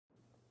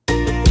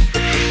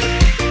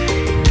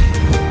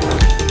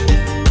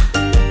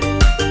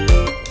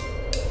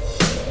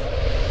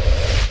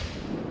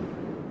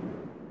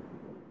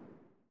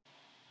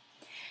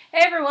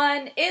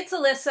everyone, it's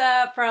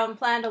Alissa from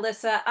Planned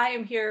Alissa. I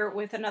am here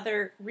with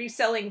another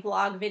reselling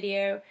vlog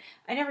video.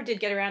 I never did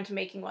get around to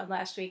making one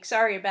last week.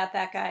 Sorry about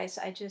that, guys.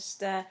 I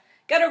just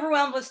got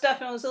overwhelmed with stuff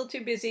and I was a little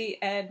too busy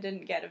and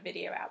didn't get a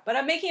video out. But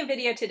I'm making a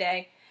video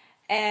today,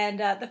 and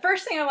the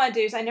first thing I want to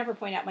do is I never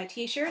point out my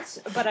t-shirts,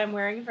 but I'm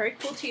wearing a very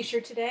cool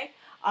t-shirt today.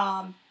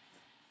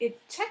 It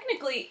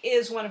technically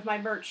is one of my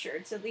merch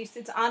shirts, at least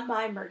it's on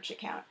my merch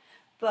account.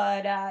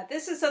 But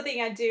this is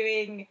something I'm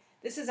doing.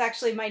 This is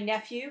actually my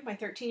nephew, my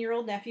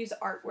 13-year-old nephew's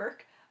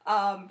artwork.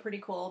 Pretty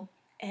cool.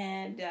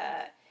 And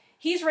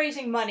he's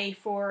raising money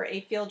for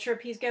a field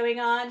trip he's going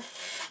on.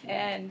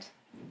 And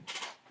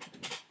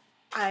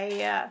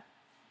I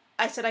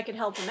said I could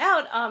help him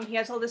out. He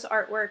has all this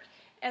artwork.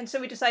 And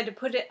so we decided to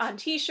put it on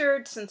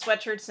t-shirts and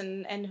sweatshirts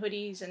and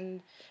hoodies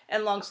and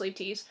long sleeve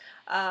tees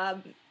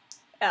on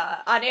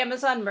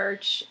Amazon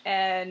merch.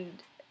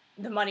 And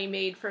the money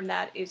made from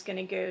that is going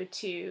to go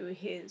to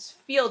his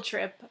field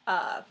trip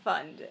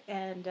fund.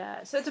 And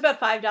so it's about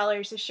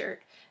 $5 a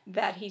shirt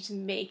that he's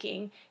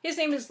making. His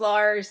name is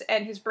Lars,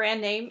 and his brand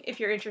name, if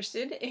you're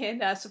interested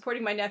in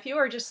supporting my nephew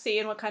or just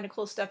seeing what kind of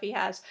cool stuff he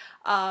has,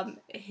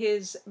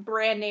 his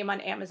brand name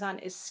on Amazon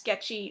is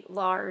Sketchy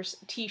Lars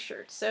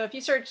T-shirts. So if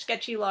you search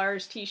Sketchy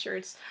Lars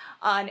T-shirts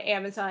on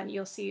Amazon,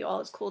 you'll see all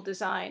his cool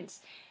designs.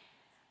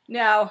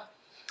 Now,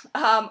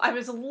 I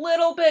was a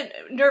little bit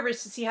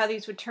nervous to see how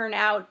these would turn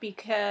out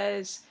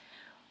because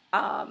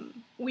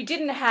we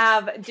didn't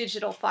have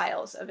digital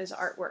files of his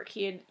artwork.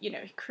 He had, he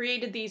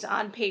created these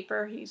on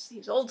paper.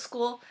 He's old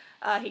school.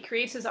 He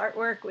creates his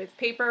artwork with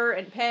paper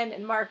and pen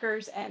and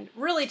markers, and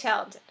really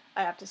talented,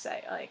 I have to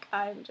say. Like,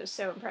 I'm just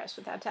so impressed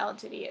with how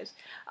talented he is.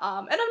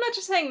 And I'm not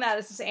just saying that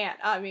as his aunt.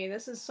 I mean,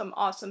 this is some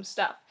awesome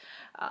stuff.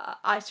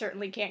 I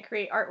certainly can't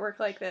create artwork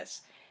like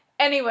this.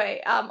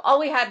 Anyway, all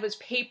we had was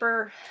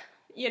paper,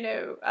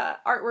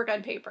 artwork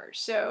on paper.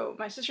 So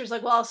my sister's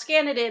like, well, I'll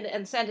scan it in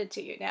and send it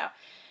to you. Now,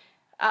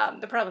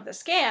 the problem with the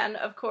scan,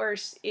 of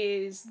course,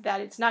 is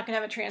that it's not going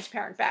to have a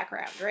transparent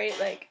background, right?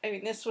 Like, I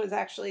mean, this was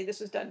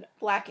done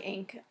black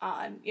ink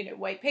on,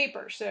 white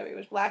paper. So it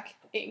was black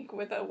ink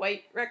with a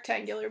white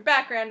rectangular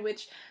background,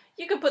 which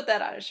you could put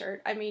that on a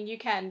shirt. I mean, you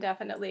can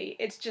definitely.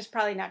 It's just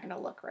probably not going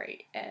to look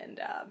right. And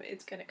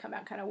it's going to come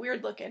out kind of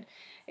weird looking.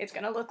 It's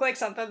going to look like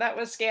something that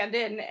was scanned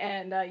in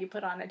and you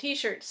put on a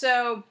t-shirt.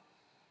 So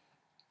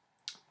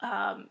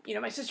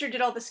my sister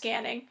did all the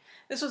scanning.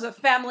 This was a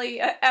family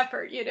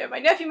effort, My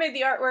nephew made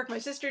the artwork, my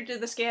sister did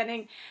the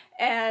scanning,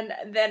 and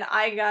then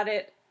I got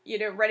it,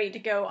 ready to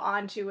go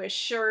onto a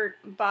shirt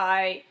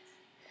by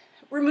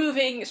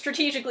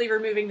strategically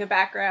removing the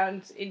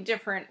background in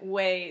different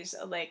ways.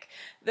 Like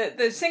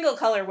the single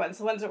color ones,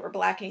 the ones that were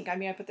black ink, I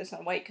mean, I put this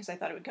on white because I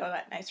thought it would go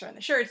that nicer on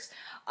the shirts,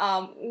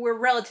 were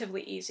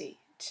relatively easy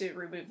to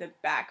remove the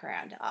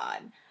background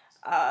on.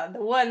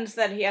 The ones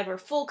that he had were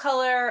full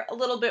color, a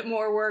little bit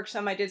more work.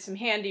 Some I did some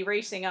hand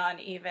erasing on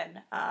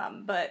even.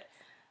 But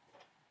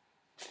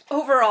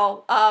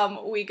overall,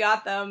 we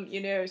got them,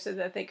 so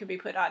that they could be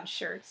put on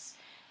shirts.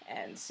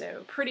 And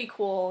so pretty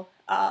cool.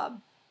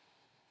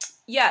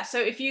 Yeah, so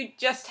if you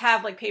just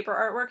have like paper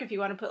artwork, if you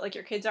want to put like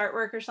your kids'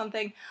 artwork or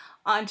something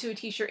onto a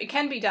t-shirt, it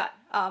can be done.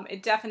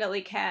 It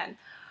definitely can.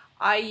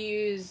 I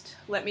used,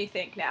 let me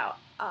think now.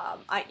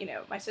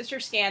 My sister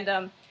scanned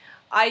them.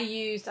 I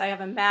have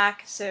a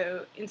Mac,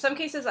 so in some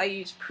cases I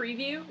use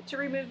Preview to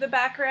remove the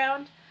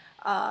background.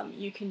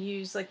 You can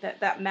use like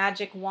that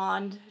magic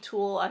wand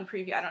tool on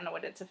Preview. I don't know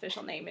what its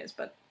official name is,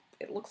 but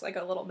it looks like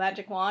a little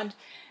magic wand.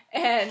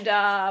 And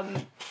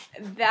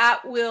that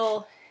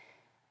will,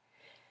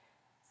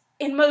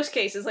 in most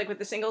cases, like with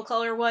the single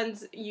color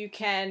ones, you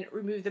can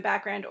remove the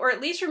background, or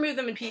at least remove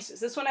them in pieces.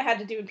 This one I had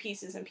to do in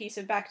pieces and piece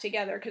it back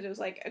together because it was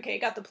like, okay, I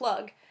got the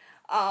plug,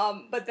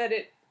 but then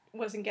it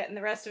wasn't getting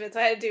the rest of it,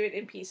 so I had to do it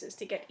in pieces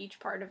to get each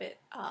part of it,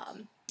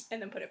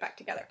 and then put it back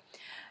together.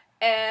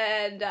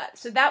 And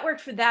so that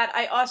worked for that.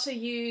 I also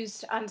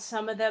used on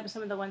some of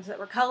the ones that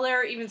were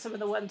color, even some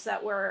of the ones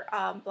that were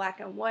black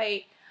and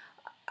white,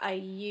 I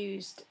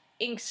used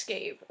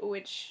Inkscape,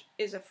 which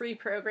is a free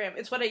program.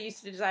 It's what I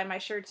used to design my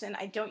shirts in.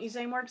 I don't use it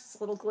anymore because it's a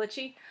little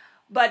glitchy,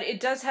 but it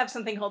does have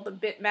something called the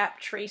bitmap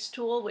trace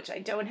tool, which I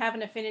don't have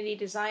in Affinity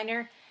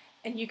Designer,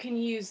 and you can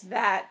use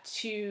that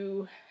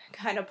to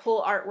kind of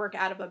pull artwork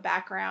out of a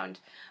background.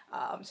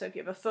 So if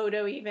you have a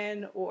photo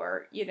even,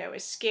 or, a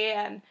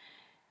scan,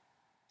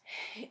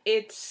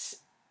 it's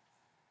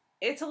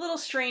a little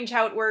strange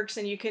how it works,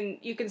 and you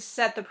can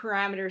set the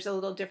parameters a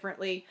little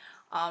differently,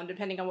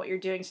 depending on what you're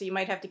doing. So you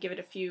might have to give it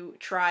a few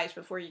tries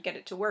before you get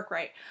it to work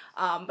right.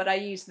 But I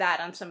use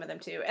that on some of them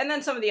too. And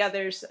then some of the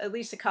others, at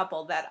least a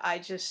couple, that I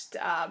just,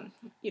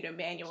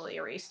 manually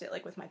erased it,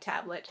 like with my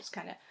tablet, just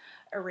kind of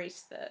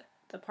erased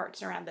the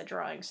parts around the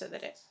drawing so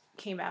that it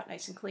came out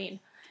nice and clean.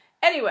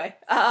 Anyway,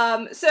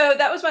 so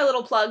that was my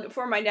little plug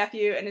for my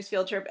nephew and his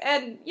field trip.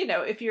 And,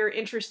 if you're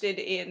interested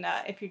in,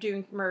 if you're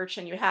doing merch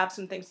and you have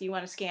some things that you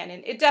want to scan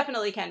in, it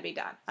definitely can be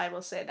done. I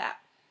will say that.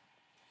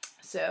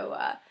 So,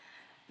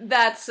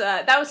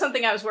 that was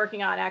something I was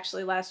working on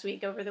actually last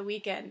week over the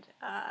weekend,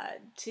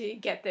 to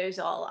get those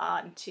all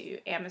onto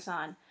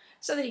Amazon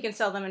so that he can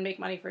sell them and make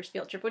money for his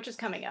field trip, which is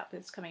coming up.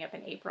 It's coming up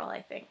in April,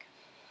 I think.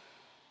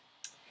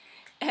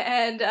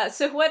 And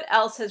so what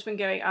else has been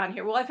going on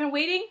here? Well, I've been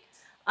waiting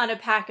on a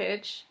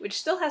package, which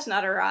still has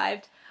not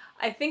arrived.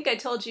 I think I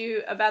told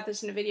you about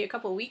this in a video a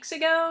couple weeks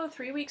ago,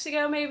 3 weeks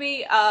ago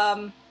maybe,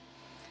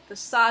 the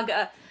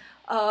saga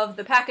of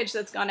the package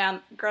that's gone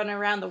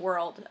around the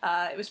world.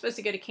 It was supposed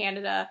to go to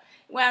Canada,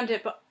 wound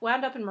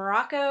up in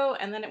Morocco,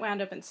 and then it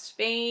wound up in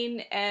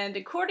Spain, and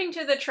according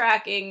to the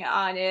tracking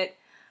on it,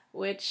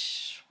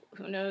 which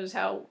who knows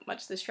how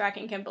much this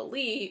tracking can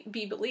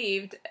be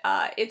believed,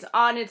 it's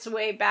on its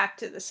way back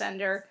to the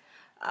sender.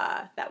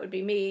 That would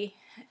be me.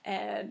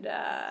 And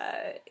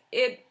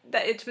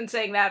it's been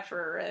saying that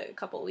for a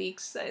couple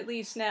weeks at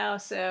least now,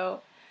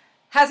 so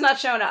has not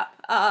shown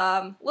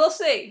up. We'll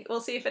see.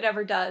 We'll see if it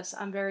ever does.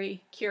 I'm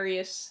very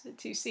curious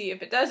to see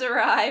if it does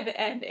arrive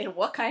and in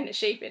what kind of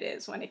shape it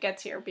is when it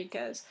gets here,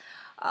 because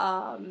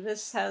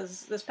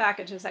this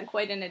package has had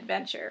quite an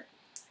adventure.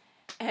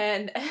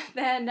 And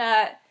then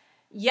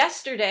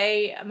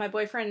yesterday, my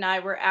boyfriend and I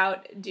were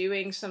out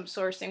doing some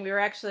sourcing. We were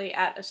actually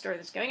at a store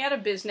that's going out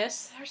of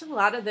business. There's a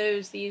lot of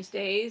those these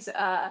days.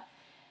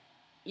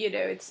 You know,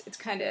 it's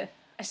kind of,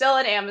 I sell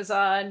on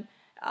Amazon,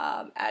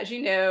 as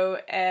you know,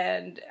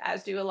 and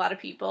as do a lot of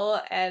people.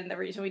 And the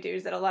reason we do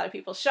is that a lot of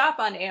people shop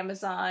on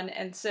Amazon.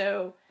 And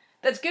so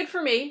that's good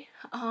for me.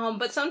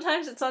 But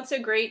sometimes it's not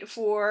so great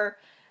for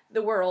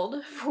the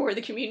world, for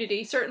the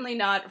community, certainly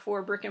not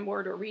for brick and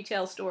mortar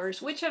retail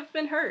stores, which have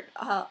been hurt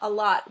a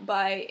lot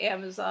by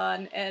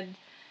Amazon. And,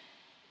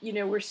 you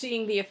know, we're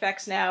seeing the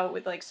effects now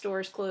with like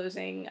stores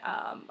closing.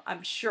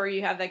 I'm sure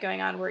you have that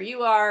going on where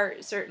you are.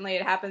 Certainly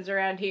it happens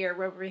around here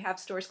where we have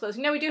stores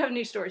closing. Now we do have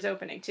new stores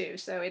opening too,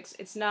 so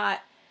it's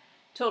not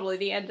totally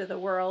the end of the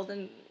world.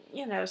 And,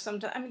 you know,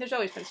 sometimes, I mean, there's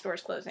always been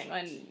stores closing.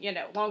 When, you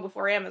know, long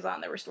before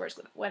Amazon, there were stores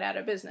that went out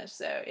of business.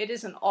 So it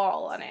isn't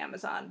all on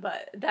Amazon,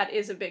 but that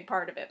is a big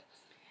part of it.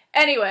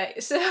 Anyway,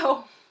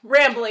 so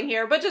rambling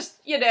here, but just,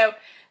 you know,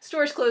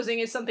 stores closing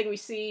is something we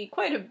see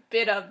quite a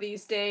bit of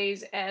these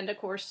days. And of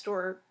course,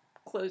 store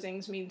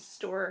closings means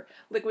store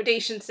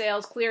liquidation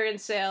sales,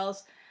 clearance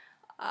sales.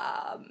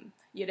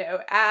 You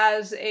know,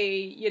 as a,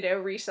 you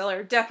know,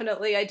 reseller,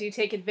 definitely I do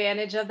take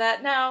advantage of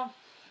that. Now,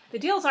 the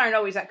deals aren't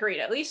always that great,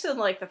 at least in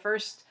like the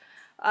first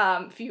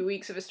few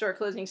weeks of a store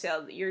closing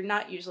sale. You're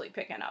not usually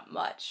picking up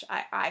much.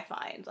 I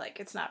find, like,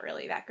 it's not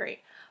really that great.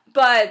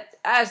 But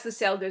as the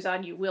sale goes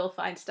on, you will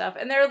find stuff.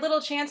 And they're a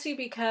little chancy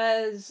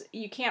because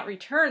you can't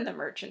return the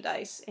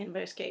merchandise in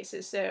most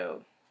cases.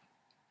 So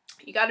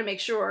you got to make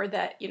sure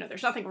that, you know,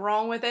 there's nothing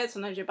wrong with it.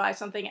 Sometimes you buy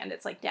something and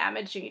it's like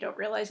damaged and you don't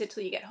realize it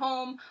till you get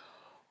home.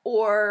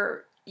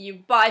 Or you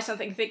buy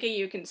something thinking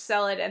you can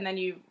sell it and then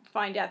you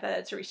find out that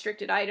it's a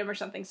restricted item or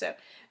something. So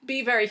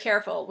be very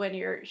careful when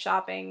you're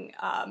shopping,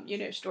 you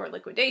know, store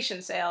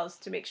liquidation sales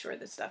to make sure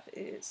this stuff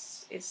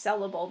is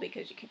sellable,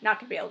 because you're not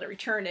going to be able to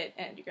return it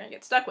and you're going to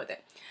get stuck with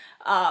it.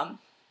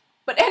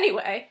 But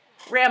anyway,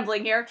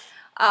 rambling here.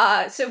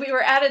 So we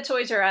were at a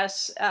Toys R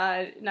Us,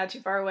 not too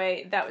far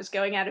away, that was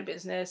going out of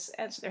business.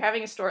 And so they're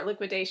having a store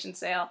liquidation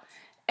sale.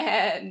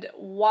 And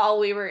while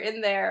we were in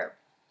there,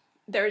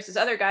 there was this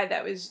other guy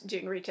that was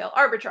doing retail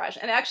arbitrage.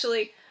 And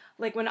actually,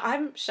 like, when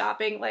I'm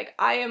shopping, like,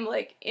 I am,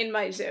 like, in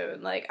my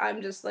zone. Like,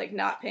 I'm just, like,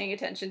 not paying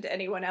attention to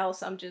anyone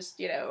else. I'm just,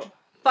 you know,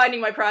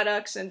 finding my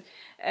products and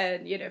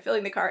you know,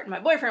 filling the cart. And my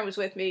boyfriend was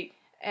with me,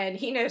 and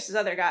he noticed this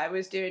other guy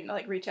was doing,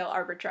 like, retail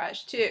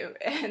arbitrage, too.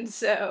 And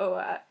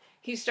so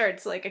he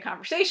starts, like, a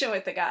conversation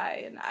with the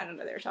guy, and I don't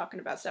know, they were talking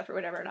about stuff or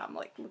whatever, and I'm,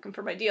 like, looking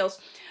for my deals.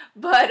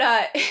 But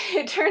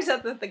it turns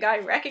out that the guy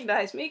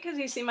recognized me because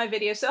he's seen my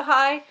video. So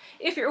hi,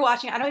 if you're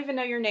watching, I don't even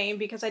know your name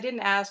because I didn't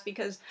ask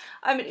because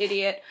I'm an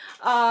idiot.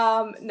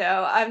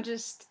 No, I'm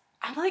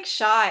like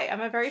shy.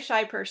 I'm a very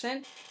shy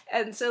person.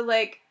 And so,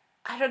 like,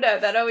 I don't know,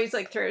 that always,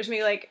 like, throws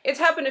me. Like, it's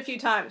happened a few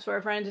times where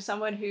I've run into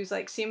someone who's,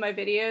 like, seen my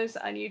videos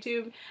on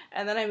YouTube,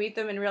 and then I meet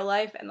them in real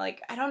life, and,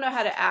 like, I don't know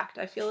how to act.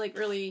 I feel, like,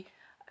 really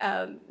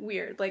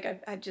weird. Like,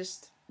 I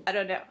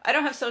don't know. I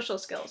don't have social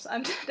skills.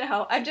 I'm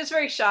just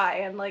very shy,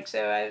 and, like,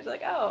 so I was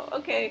like, oh,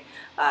 okay,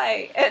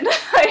 hi, and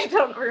I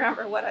don't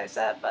remember what I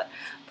said, but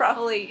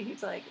probably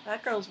he's like,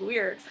 that girl's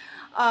weird.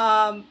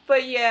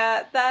 But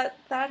yeah, that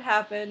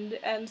happened,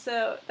 and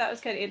so that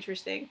was kind of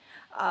interesting.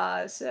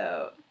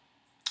 So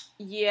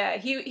yeah,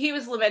 he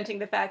was lamenting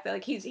the fact that,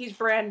 like, he's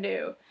brand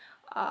new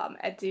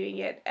at doing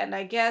it, and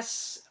I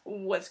guess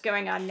what's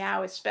going on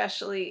now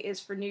especially is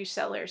for new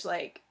sellers,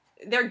 like,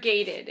 they're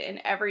gated and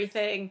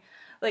everything.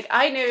 Like,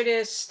 I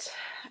noticed,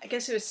 I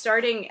guess it was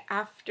starting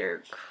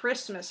after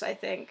Christmas, I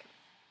think,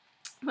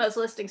 when I was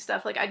listing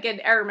stuff, like, I'd get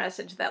an error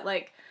message that,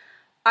 like,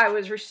 I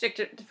was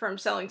restricted from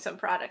selling some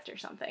product or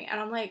something. And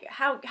I'm like,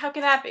 how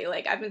can that be?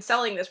 Like, I've been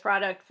selling this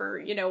product for,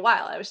 you know, a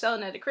while. I was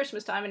selling it at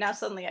Christmas time, and now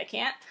suddenly I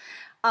can't.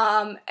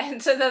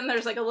 And so then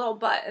there's, like, a little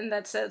button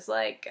that says,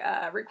 like,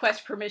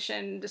 request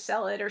permission to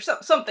sell it or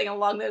something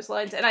along those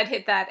lines. And I'd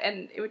hit that,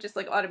 and it would just,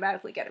 like,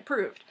 automatically get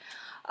approved.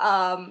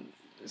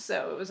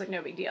 So it was, like,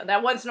 no big deal.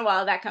 Now, once in a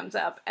while that comes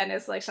up, and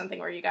it's, like, something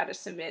where you got to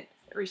submit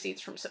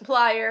receipts from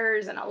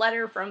suppliers and a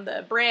letter from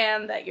the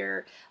brand that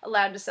you're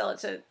allowed to sell it.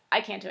 So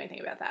I can't do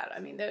anything about that. I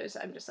mean, those,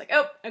 I'm just like,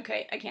 oh,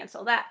 okay, I can't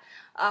sell that.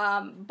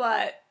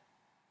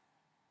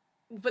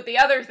 But the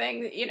other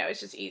thing, you know,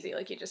 it's just easy.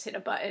 Like, you just hit a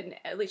button,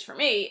 at least for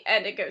me,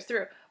 and it goes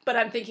through. But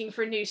I'm thinking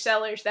for new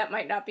sellers, that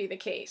might not be the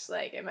case.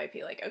 Like, it might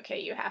be like, okay,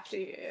 you have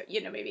to,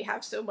 you know, maybe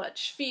have so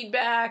much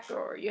feedback,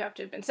 or you have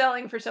to have been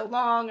selling for so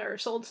long, or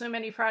sold so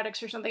many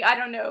products or something. I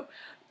don't know,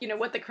 you know,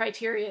 what the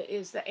criteria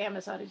is that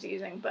Amazon is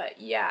using.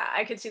 But yeah,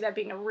 I could see that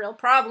being a real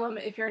problem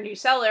if you're a new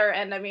seller.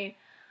 And I mean,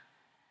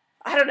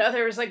 I don't know,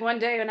 there was like one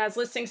day when I was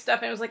listing stuff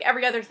and it was like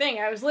every other thing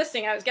I was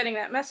listing, I was getting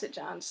that message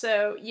on.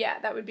 So yeah,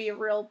 that would be a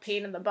real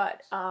pain in the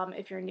butt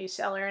if you're a new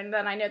seller. And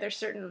then I know there's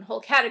certain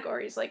whole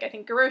categories, like I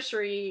think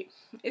grocery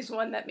is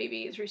one that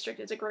maybe is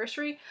restricted to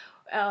grocery,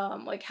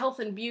 like health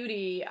and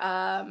beauty,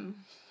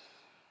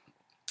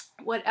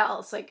 what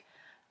else? Like,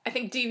 I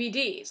think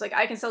DVDs, like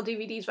I can sell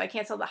DVDs, but I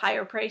can't sell the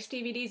higher priced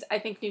DVDs. I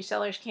think new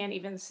sellers can't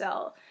even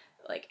sell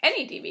like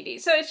any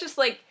DVDs. So it's just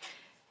like,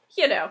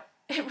 you know,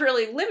 it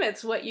really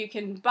limits what you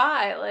can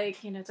buy.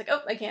 Like, you know, it's like,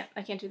 oh, I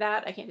can't do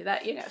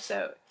that, you know.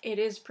 So it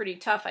is pretty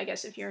tough, I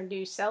guess, if you're a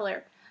new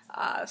seller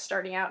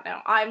starting out.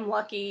 Now, I'm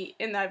lucky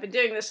in that I've been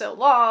doing this so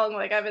long.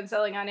 Like, I've been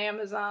selling on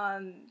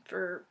Amazon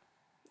for,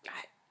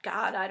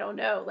 God, I don't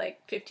know,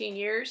 like 15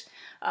 years,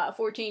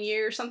 14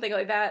 years, something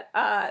like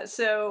that.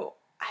 So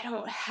I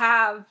don't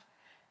have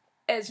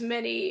as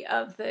many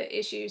of the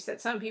issues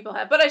that some people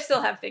have, but I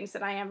still have things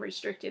that I am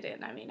restricted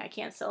in. I mean, I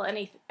can't sell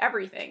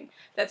everything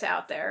that's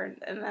out there,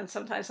 and then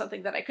sometimes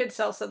something that I could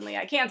sell, suddenly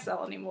I can't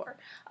sell anymore.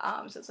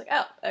 So it's like,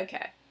 oh,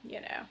 okay, you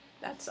know,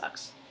 that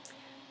sucks.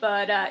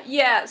 But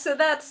yeah, so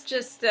that's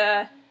just,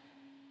 in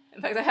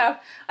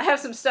fact, I have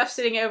some stuff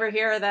sitting over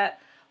here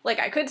that, like,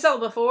 I could sell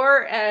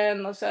before,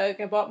 and so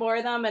I bought more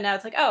of them, and now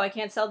it's like, oh, I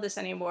can't sell this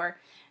anymore.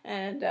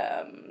 And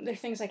they're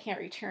things I can't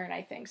return,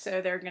 I think,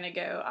 so they're gonna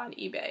go on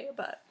eBay.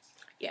 But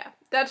yeah,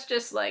 that's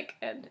just like,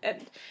 and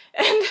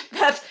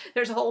that's,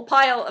 there's a whole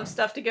pile of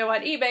stuff to go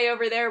on eBay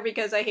over there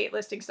because I hate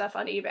listing stuff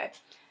on eBay.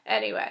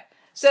 Anyway,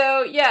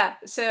 so yeah,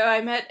 so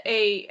I met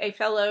a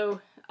fellow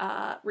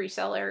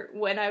reseller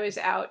when I was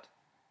out,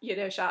 you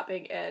know,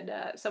 shopping, and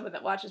someone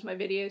that watches my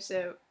videos,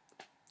 so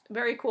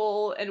very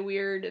cool and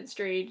weird and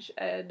strange,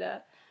 and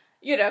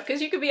you know,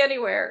 because you could be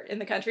anywhere in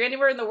the country,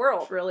 anywhere in the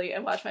world, really,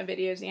 and watch my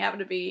videos, and you happen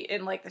to be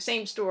in, like, the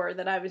same store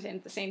that I was in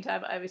at the same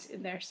time I was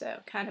in there, so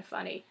kind of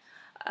funny.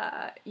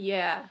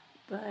 Yeah,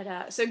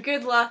 but, so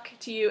good luck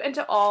to you and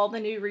to all the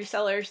new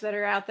resellers that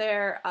are out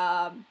there.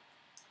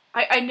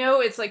 I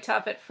know it's, like,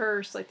 tough at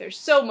first, like, there's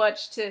so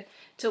much to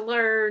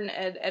learn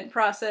and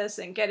process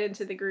and get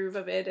into the groove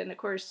of it, and of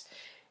course,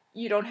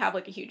 you don't have,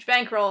 like, a huge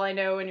bankroll, I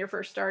know, when you're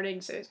first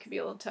starting, so it can be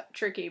a little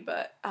tricky,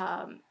 but,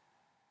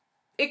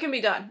 it can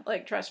be done.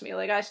 Like, trust me,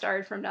 like, I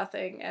started from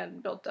nothing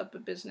and built up a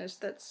business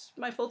that's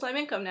my full-time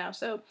income now.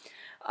 So,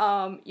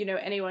 you know,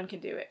 anyone can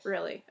do it,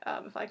 really.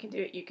 If I can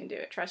do it, you can do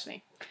it. Trust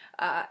me.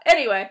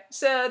 Anyway,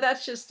 so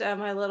that's just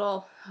my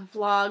little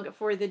vlog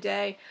for the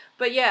day.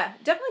 But yeah,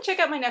 definitely check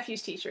out my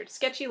nephew's t-shirts,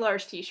 Sketchy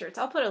Lars t-shirts.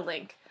 I'll put a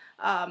link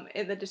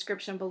in the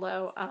description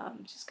below,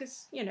 just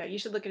because, you know, you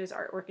should look at his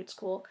artwork. It's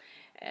cool.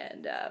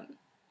 And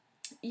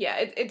yeah,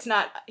 it's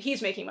not,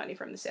 he's making money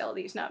from the sale of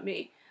these, not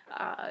me.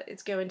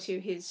 It's going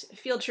to his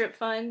field trip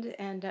fund,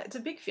 and it's a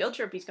big field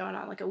trip he's going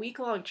on, like a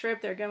week-long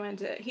trip. They're going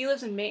to, he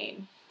lives in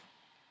Maine,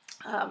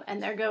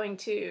 and they're going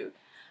to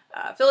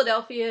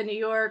Philadelphia, New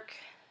York,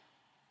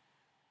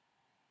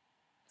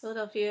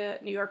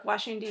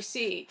 Washington,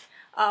 D.C.,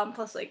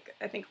 plus, like,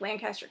 I think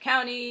Lancaster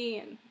County,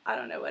 and I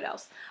don't know what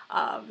else.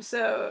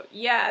 So,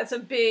 yeah, it's a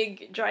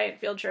big, giant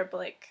field trip,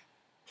 like,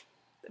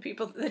 the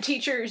people, the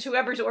teachers,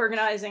 whoever's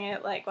organizing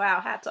it, like, wow,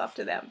 hats off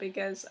to them,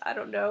 because I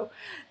don't know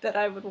that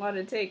I would want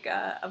to take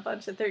a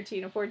bunch of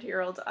 13 and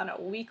 14-year-olds on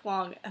a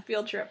week-long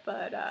field trip,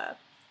 but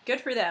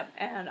good for them,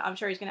 and I'm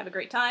sure he's going to have a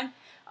great time,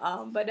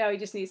 but now he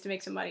just needs to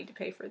make some money to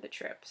pay for the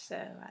trip, so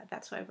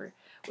that's why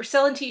we're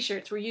selling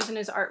t-shirts. We're using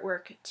his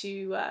artwork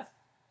to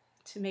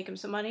make him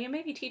some money, and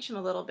maybe teach him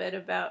a little bit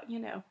about, you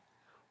know,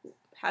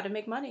 how to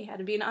make money, how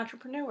to be an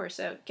entrepreneur,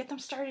 so get them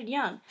started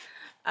young.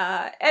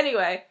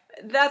 Anyway,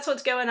 that's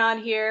what's going on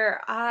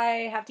here.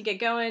 I have to get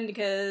going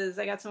because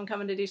I got someone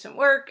coming to do some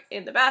work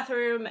in the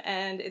bathroom,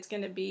 and it's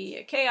going to be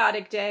a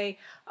chaotic day.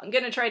 I'm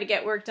going to try to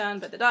get work done,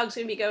 but the dog's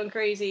going to be going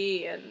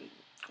crazy, and,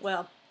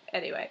 well,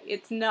 anyway,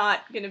 it's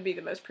not going to be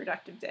the most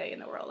productive day in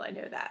the world, I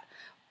know that.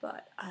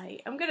 But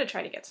I'm going to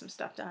try to get some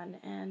stuff done,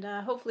 and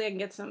hopefully I can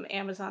get some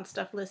Amazon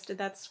stuff listed.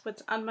 That's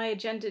what's on my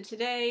agenda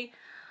today.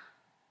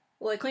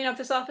 Will I clean up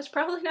this office?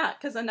 Probably not,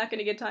 because I'm not going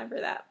to get time for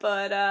that.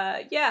 But,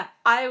 yeah,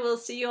 I will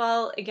see you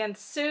all again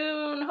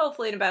soon,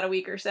 hopefully in about a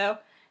week or so,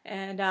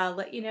 and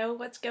let you know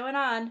what's going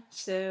on.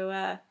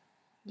 So,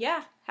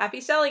 yeah,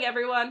 happy selling,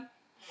 everyone!